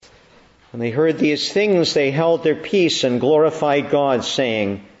When they heard these things, they held their peace and glorified God,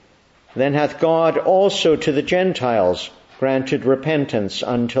 saying, Then hath God also to the Gentiles granted repentance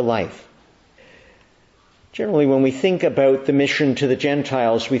unto life. Generally, when we think about the mission to the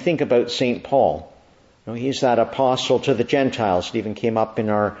Gentiles, we think about St. Paul. He's that apostle to the Gentiles. It even came up in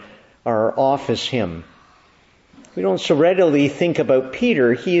our office hymn. We don't so readily think about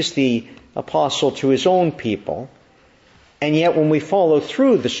Peter. He's the apostle to his own people. And yet when we follow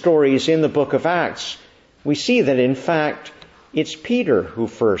through the stories in the book of Acts, we see that in fact it's Peter who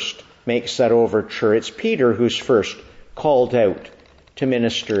first makes that overture. It's Peter who's first called out to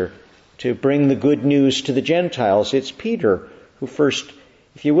minister, to bring the good news to the Gentiles. It's Peter who first,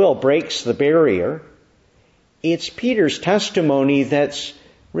 if you will, breaks the barrier. It's Peter's testimony that's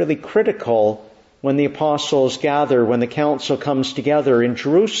really critical when the apostles gather, when the council comes together in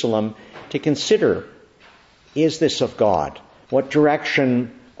Jerusalem to consider, is this of God? What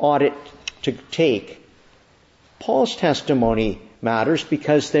direction ought it to take? Paul's testimony matters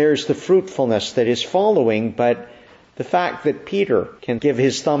because there's the fruitfulness that is following, but the fact that Peter can give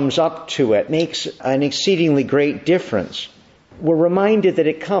his thumbs up to it makes an exceedingly great difference. We're reminded that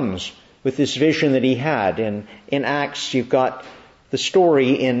it comes with this vision that he had. In Acts, you've got the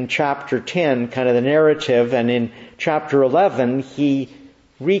story in chapter 10, kind of the narrative, and in chapter 11, he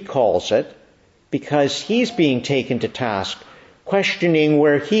recalls it because he's being taken to task, questioning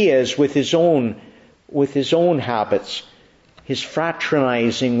where he is with his own habits, his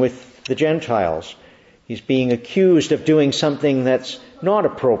fraternizing with the Gentiles. He's being accused of doing something that's not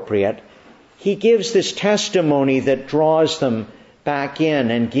appropriate. He gives this testimony that draws them back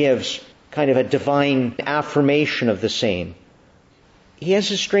in and gives kind of a divine affirmation of the same. He has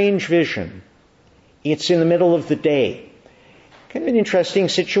a strange vision. It's in the middle of the day. Kind of an interesting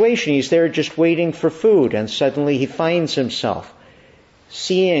situation. He's there just waiting for food, and suddenly he finds himself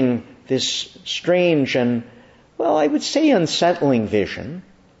seeing this strange and, well, I would say unsettling vision.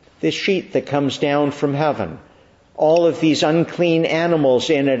 This sheet that comes down from heaven. All of these unclean animals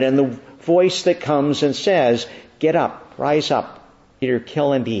in it, and the voice that comes and says, Get up, rise up, Peter,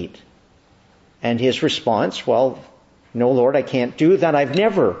 kill and eat. And his response, well, no, Lord, I can't do that. I've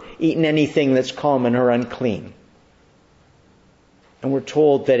never eaten anything that's common or unclean. And we're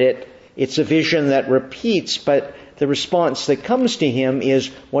told that it's a vision that repeats, but the response that comes to him is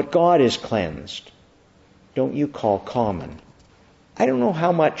what God has cleansed. Don't you call common. I don't know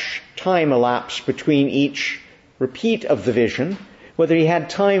how much time elapsed between each repeat of the vision, whether he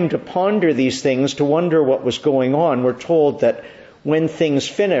had time to ponder these things, to wonder what was going on. We're told that when things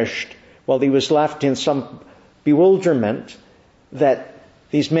finished, well, he was left in some bewilderment that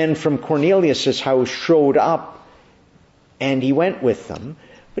these men from Cornelius' house showed up, and he went with them.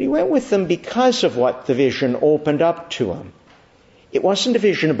 But he went with them because of what the vision opened up to him. It wasn't a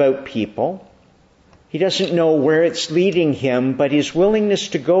vision about people. He doesn't know where it's leading him, but his willingness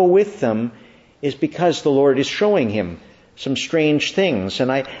to go with them is because the Lord is showing him some strange things.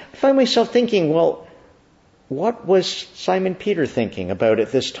 And I find myself thinking, well, what was Simon Peter thinking about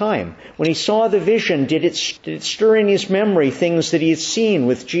at this time? When he saw the vision, did it stir in his memory things that he had seen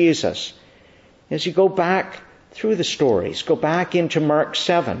with Jesus? As you go back through the stories, go back into Mark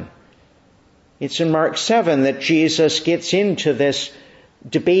 7. It's in Mark 7 that Jesus gets into this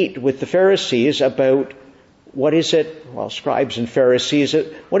debate with the Pharisees about what is it, well, scribes and Pharisees,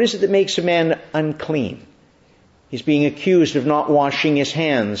 what is it that makes a man unclean? He's being accused of not washing his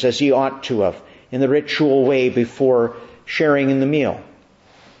hands as he ought to have in the ritual way before sharing in the meal.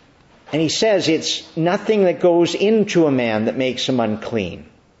 And he says it's nothing that goes into a man that makes him unclean.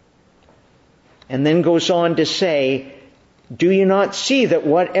 And then goes on to say, do you not see that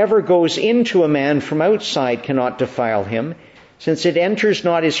whatever goes into a man from outside cannot defile him, since it enters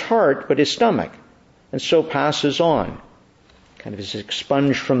not his heart but his stomach, and so passes on? Kind of is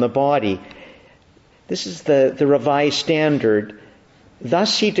expunged from the body. This is the Revised Standard.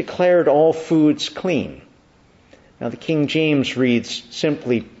 Thus he declared all foods clean. Now the King James reads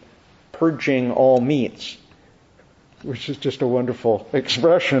simply, purging all meats, which is just a wonderful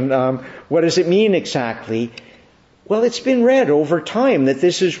expression. What does it mean exactly? Well, it's been read over time that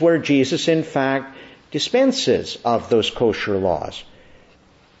this is where Jesus, in fact, dispenses of those kosher laws.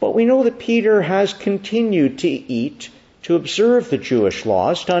 But we know that Peter has continued to eat, to observe the Jewish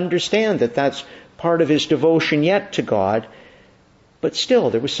laws, to understand that that's part of his devotion yet to God. But still,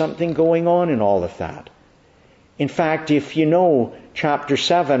 there was something going on in all of that. In fact, if you know chapter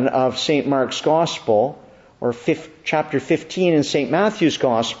 7 of St. Mark's Gospel, or chapter 15 in St. Matthew's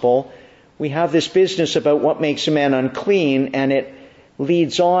Gospel, we have this business about what makes a man unclean, and it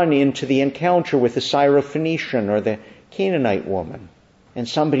leads on into the encounter with the Syrophoenician or the Canaanite woman. and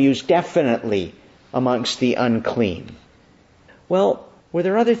somebody who's definitely amongst the unclean. Well, were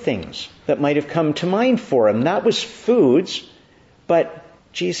there other things that might have come to mind for him? That was foods, but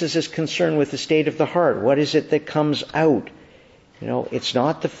Jesus is concerned with the state of the heart. What is it that comes out? It's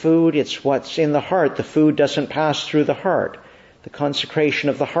not the food, it's what's in the heart. The food doesn't pass through the heart. The consecration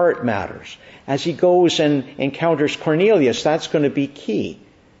of the heart matters. As he goes and encounters Cornelius, that's going to be key.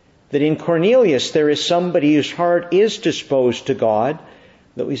 That in Cornelius there is somebody whose heart is disposed to God,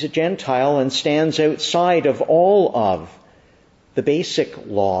 though he's a Gentile and stands outside of all of the basic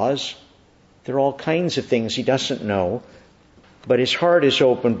laws. There are all kinds of things he doesn't know, but his heart is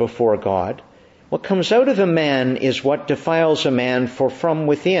open before God. What comes out of a man is what defiles a man, for from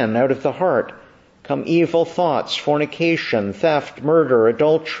within, out of the heart, come evil thoughts, fornication, theft, murder,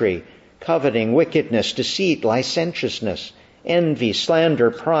 adultery, coveting, wickedness, deceit, licentiousness, envy,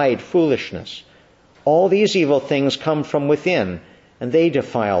 slander, pride, foolishness. All these evil things come from within, and they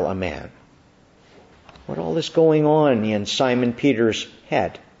defile a man. What all is going on in Simon Peter's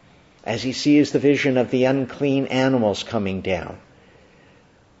head as he sees the vision of the unclean animals coming down?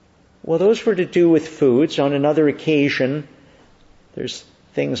 Well, those were to do with foods. On another occasion, there's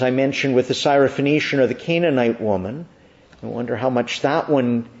things I mentioned with the Syrophoenician or the Canaanite woman. I wonder how much that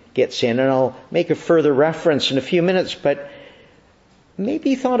one gets in, and I'll make a further reference in a few minutes, but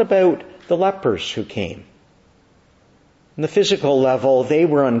maybe thought about the lepers who came. On the physical level, they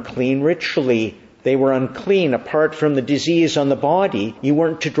were unclean. Ritually, they were unclean. Apart from the disease on the body, you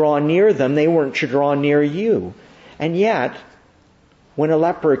weren't to draw near them. They weren't to draw near you. And yet, when a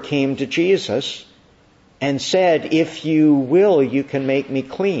leper came to Jesus and said, "If you will, you can make me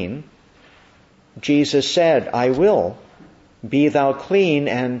clean," Jesus said, "I will. Be thou clean,"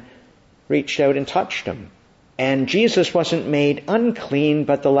 and reached out and touched him. And Jesus wasn't made unclean,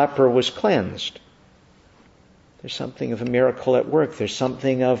 but the leper was cleansed. There's something of a miracle at work. There's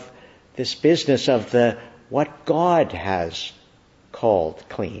something of this business of what God has called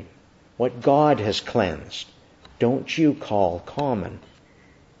clean, what God has cleansed. Don't you call common.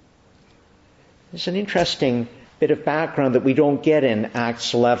 There's an interesting bit of background that we don't get in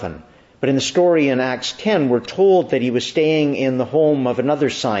Acts 11. But in the story in Acts 10, we're told that he was staying in the home of another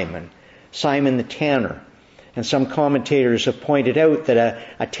Simon, Simon the tanner. And some commentators have pointed out that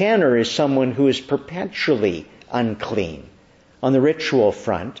a tanner is someone who is perpetually unclean on the ritual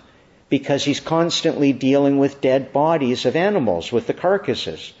front, because he's constantly dealing with dead bodies of animals, with the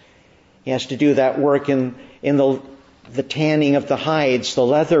carcasses. He has to do that work in the tanning of the hides, the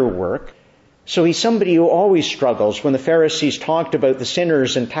leather work. So he's somebody who always struggles. When the Pharisees talked about the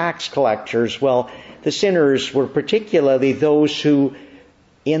sinners and tax collectors, well, the sinners were particularly those who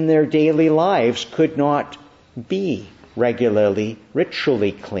in their daily lives could not be regularly,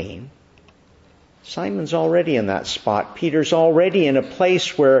 ritually clean. Simon's already in that spot. Peter's already in a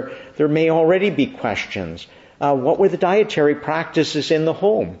place where there may already be questions. What were the dietary practices in the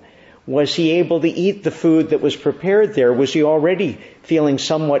home? Was he able to eat the food that was prepared there? Was he already feeling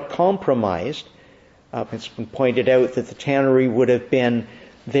somewhat compromised? It's been pointed out that the tannery would have been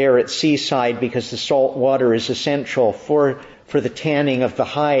there at seaside because the salt water is essential for the tanning of the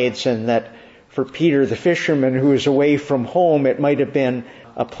hides, and that for Peter the fisherman who is away from home, it might have been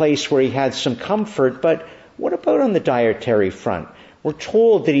a place where he had some comfort. But what about on the dietary front? We're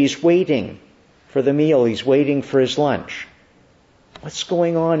told that he's waiting for the meal. He's waiting for his lunch. What's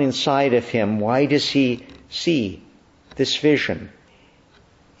going on inside of him? Why does he see this vision?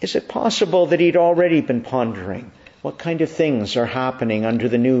 Is it possible that he'd already been pondering what kind of things are happening under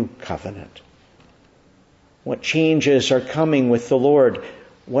the new covenant? What changes are coming with the Lord?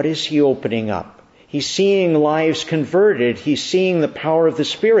 What is he opening up? He's seeing lives converted. He's seeing the power of the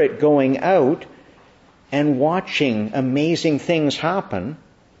Spirit going out and watching amazing things happen.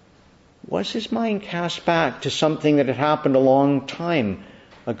 Was his mind cast back to something that had happened a long time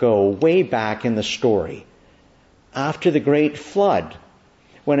ago, way back in the story? After the great flood,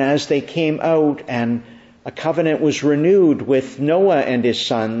 when as they came out and a covenant was renewed with Noah and his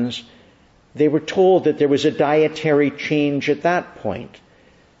sons, they were told that there was a dietary change at that point.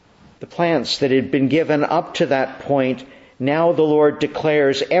 The plants that had been given up to that point, now the Lord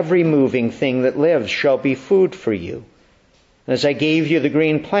declares, every moving thing that lives shall be food for you. As I gave you the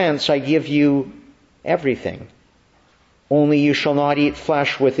green plants, I give you everything. Only you shall not eat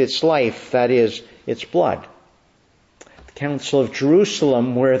flesh with its life, that is, its blood. The Council of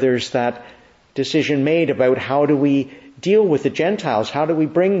Jerusalem, where there's that decision made about how do we deal with the Gentiles, how do we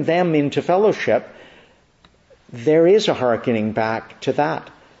bring them into fellowship, there is a hearkening back to that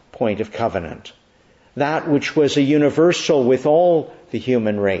point of covenant. That which was a universal with all the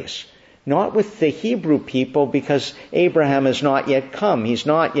human race. Not with the Hebrew people, because Abraham has not yet come. He's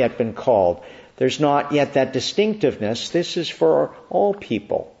not yet been called. There's not yet that distinctiveness. This is for all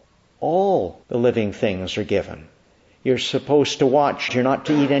people. All the living things are given. You're supposed to watch. You're not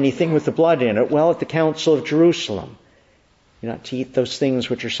to eat anything with the blood in it. Well, at the Council of Jerusalem, you're not to eat those things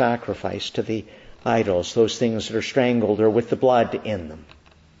which are sacrificed to the idols, those things that are strangled or with the blood in them.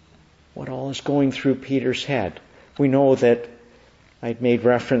 What all is going through Peter's head? We know that I'd made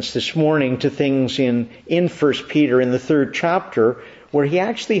reference this morning to things in 1 Peter in the 3rd chapter, where he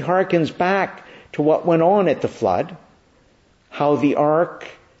actually harkens back to what went on at the flood, how the ark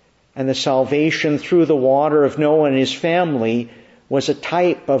and the salvation through the water of Noah and his family was a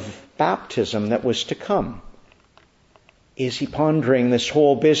type of baptism that was to come. Is he pondering this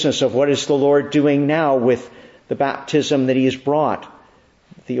whole business of what is the Lord doing now with the baptism that he has brought,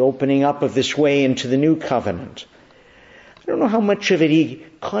 the opening up of this way into the new covenant? I don't know how much of it he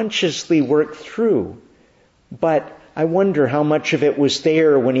consciously worked through, but I wonder how much of it was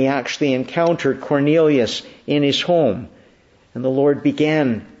there when he actually encountered Cornelius in his home and the Lord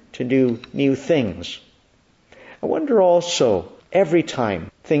began to do new things. I wonder also, every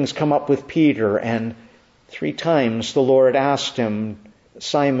time things come up with Peter, and 3 times the Lord asked him,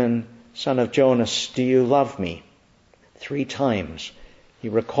 Simon, son of Jonas, do you love me? 3 times. He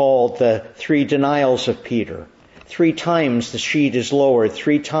recalled the 3 denials of Peter. 3 times the sheet is lowered.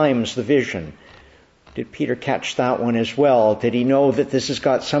 3 times the vision. Did Peter catch that one as well? Did he know that this has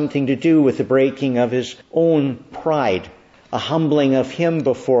got something to do with the breaking of his own pride, a humbling of him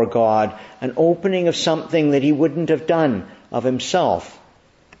before God, an opening of something that he wouldn't have done of himself,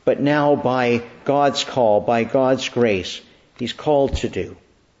 but now by God's call, by God's grace, he's called to do?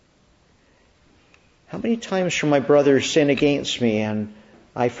 How many times shall my brother sin against me and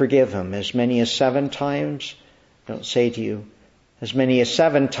I forgive him? As many as 7 times? I don't say to you as many as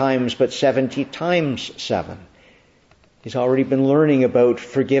 7 times, but 70 times 7. He's already been learning about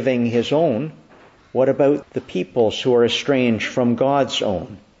forgiving his own. What about the peoples who are estranged from God's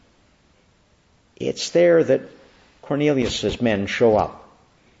own? It's there that Cornelius' men show up.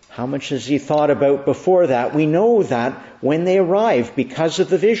 How much has he thought about before that? We know that when they arrive, because of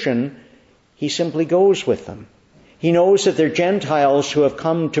the vision, he simply goes with them. He knows that they're Gentiles who have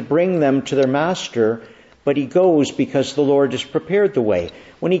come to bring them to their master, but he goes because the Lord has prepared the way.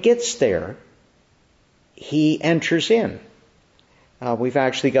 When he gets there, he enters in. We've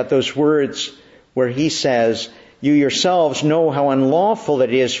actually got those words where he says, you yourselves know how unlawful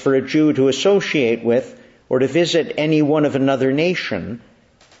it is for a Jew to associate with or to visit any one of another nation,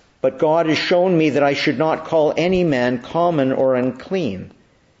 but God has shown me that I should not call any man common or unclean.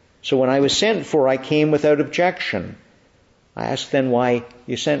 So when I was sent for, I came without objection. I asked then why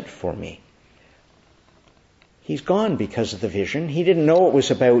you sent for me. He's gone because of the vision. He didn't know it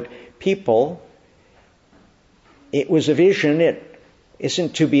was about people. It was a vision. It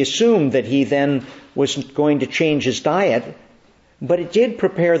isn't to be assumed that he then was going to change his diet, but it did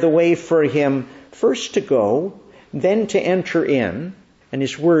prepare the way for him first to go, then to enter in. And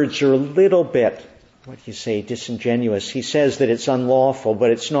his words are a little bit, disingenuous. He says that it's unlawful,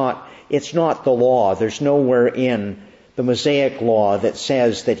 but it's not the law. There's nowhere in the Mosaic law that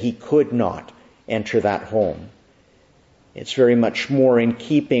says that he could not enter that home. It's very much more in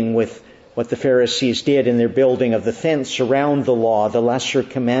keeping with what the Pharisees did in their building of the fence around the law, the lesser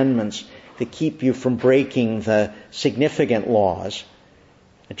commandments that keep you from breaking the significant laws.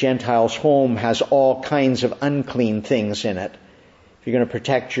 A Gentile's home has all kinds of unclean things in it. If you're going to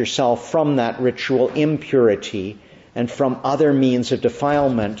protect yourself from that ritual impurity and from other means of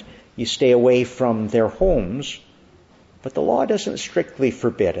defilement, you stay away from their homes. But the law doesn't strictly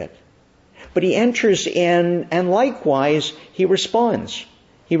forbid it. But he enters in, and likewise, he responds.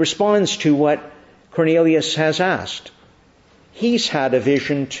 He responds to what Cornelius has asked. He's had a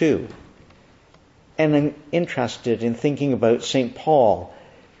vision too. And I'm interested in thinking about St. Paul.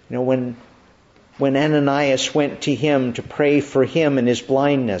 When Ananias went to him to pray for him in his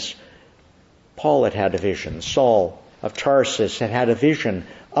blindness, Paul had a vision. Saul of Tarsus had a vision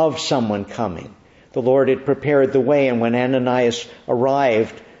of someone coming. The Lord had prepared the way, and when Ananias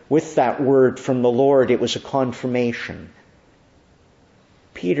arrived with that word from the Lord, it was a confirmation.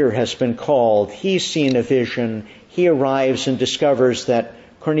 Peter has been called. He's seen a vision. He arrives and discovers that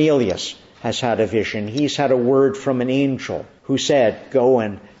Cornelius has had a vision. He's had a word from an angel who said, go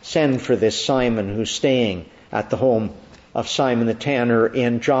and send for this Simon who's staying at the home of Simon the tanner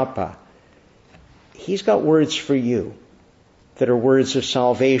in Joppa. He's got words for you that are words of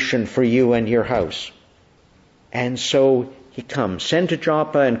salvation for you and your house. And so he comes. Send to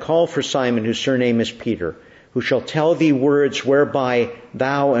Joppa and call for Simon, whose surname is Peter. who shall tell thee words whereby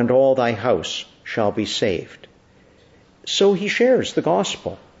thou and all thy house shall be saved. So he shares the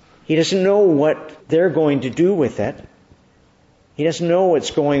gospel. He doesn't know what they're going to do with it. He doesn't know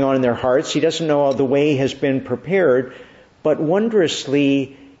what's going on in their hearts. He doesn't know how the way has been prepared. But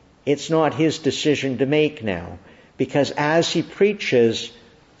wondrously, it's not his decision to make now, because as he preaches,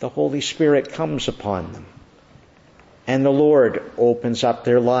 the Holy Spirit comes upon them. And the Lord opens up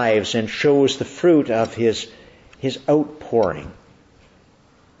their lives and shows the fruit of his outpouring.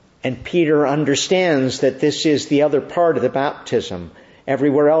 And Peter understands that this is the other part of the baptism.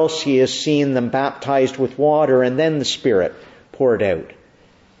 Everywhere else he has seen them baptized with water and then the Spirit poured out.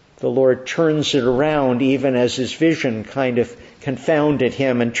 The Lord turns it around even as his vision kind of confounded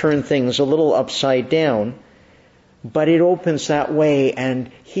him and turned things a little upside down. But it opens that way,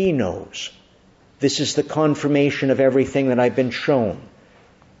 and he knows. This is the confirmation of everything that I've been shown.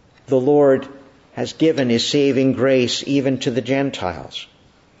 The Lord has given his saving grace even to the Gentiles.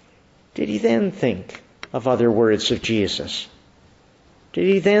 Did he then think of other words of Jesus? Did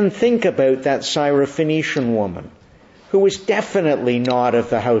he then think about that Syrophoenician woman, who was definitely not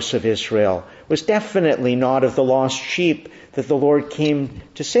of the house of Israel, was definitely not of the lost sheep that the Lord came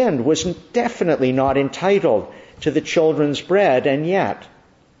to send, was definitely not entitled to the children's bread, and yet,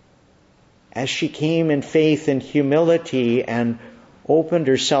 as she came in faith and humility and opened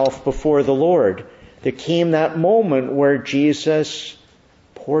herself before the Lord, there came that moment where Jesus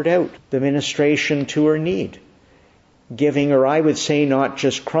poured out the ministration to her need, giving her, I would say, not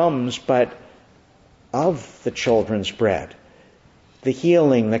just crumbs, but of the children's bread, the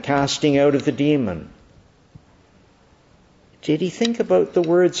healing, the casting out of the demon. Did he think about the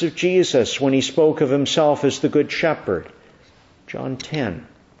words of Jesus when he spoke of himself as the Good Shepherd? John 10.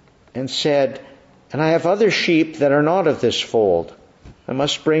 And said, and I have other sheep that are not of this fold. I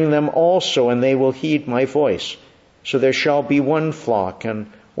must bring them also, and they will heed my voice. So there shall be one flock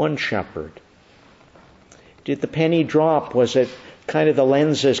and one shepherd. Did the penny drop? Was it kind of the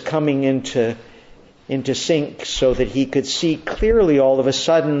lenses coming into sync so that he could see clearly all of a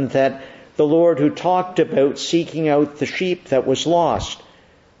sudden that the Lord who talked about seeking out the sheep that was lost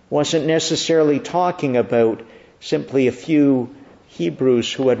wasn't necessarily talking about simply a few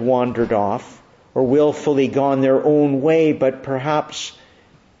Hebrews who had wandered off or willfully gone their own way, but perhaps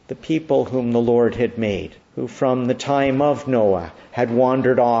the people whom the Lord had made, who from the time of Noah had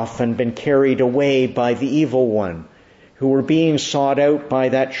wandered off and been carried away by the evil one, who were being sought out by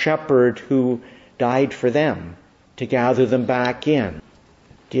that shepherd who died for them to gather them back in.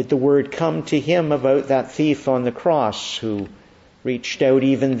 Did the word come to him about that thief on the cross who reached out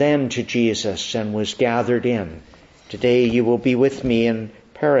even then to Jesus and was gathered in? Today you will be with me in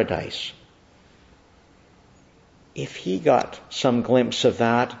paradise. If he got some glimpse of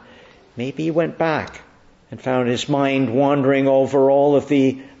that, maybe he went back and found his mind wandering over all of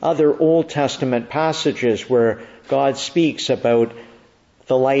the other Old Testament passages where God speaks about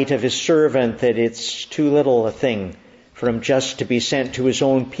the light of his servant, that it's too little a thing for him just to be sent to his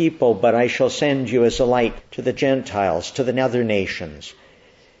own people, but I shall send you as a light to the Gentiles, to the nether nations.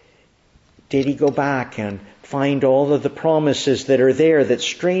 Did he go back and find all of the promises that are there that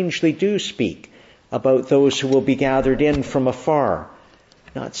strangely do speak about those who will be gathered in from afar,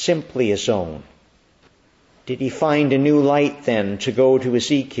 not simply his own? Did he find a new light then to go to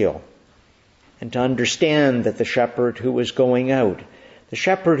Ezekiel and to understand that the shepherd who was going out, the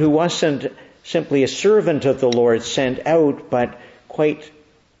shepherd who wasn't simply a servant of the Lord sent out, but quite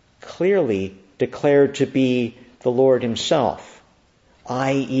clearly declared to be the Lord himself,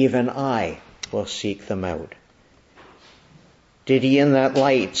 I, even I, will seek them out? Did he in that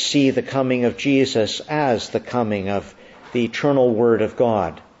light see the coming of Jesus as the coming of the eternal Word of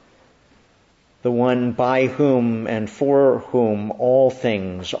God, the one by whom and for whom all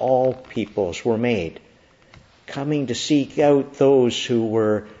things, all peoples were made, coming to seek out those who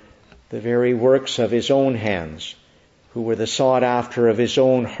were the very works of his own hands, who were the sought after of his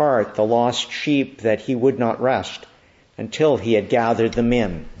own heart, the lost sheep that he would not rest until he had gathered them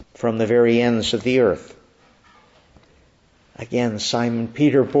in from the very ends of the earth? Again, Simon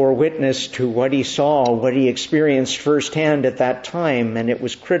Peter bore witness to what he saw, what he experienced firsthand at that time, and it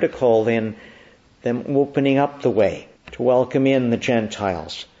was critical in them opening up the way to welcome in the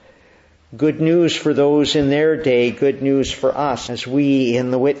Gentiles. Good news for those in their day, good news for us as we,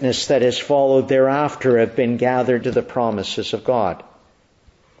 in the witness that has followed thereafter, have been gathered to the promises of God.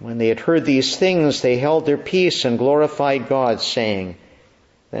 When they had heard these things, they held their peace and glorified God, saying,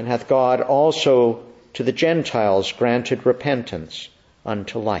 Then hath God also to the Gentiles granted repentance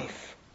unto life.